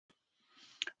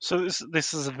So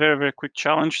this is a very, very quick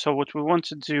challenge. So what we want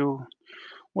to do,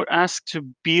 we're asked to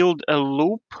build a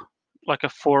loop, like a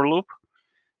for loop,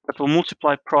 that will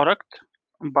multiply product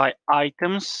by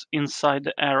items inside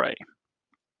the array.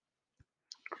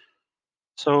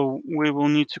 So we will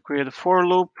need to create a for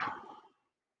loop.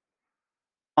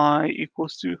 I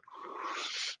equals to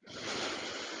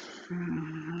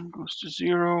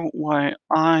 0, while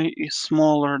I is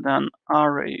smaller than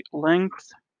array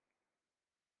length.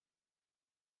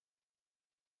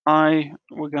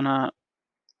 We're gonna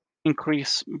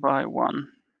increase by 1.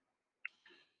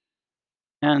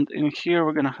 And in here,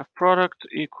 we're gonna have product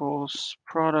equals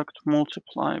product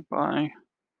multiplied by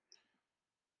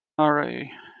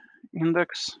array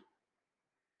index.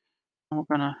 We're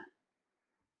gonna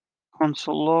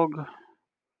console log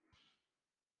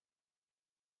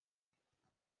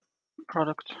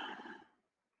product.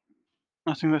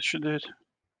 I think that should do it.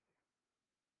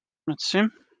 Let's see.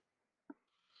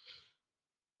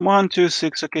 1, 2,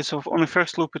 6. Okay, so on the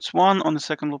first loop it's 1, on the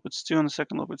second loop it's 2, on the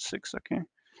second loop it's 6. Okay.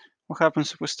 What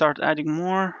happens if we start adding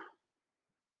more?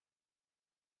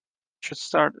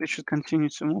 It should continue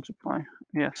to multiply.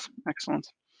 Yes, excellent.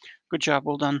 Good job,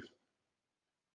 well done.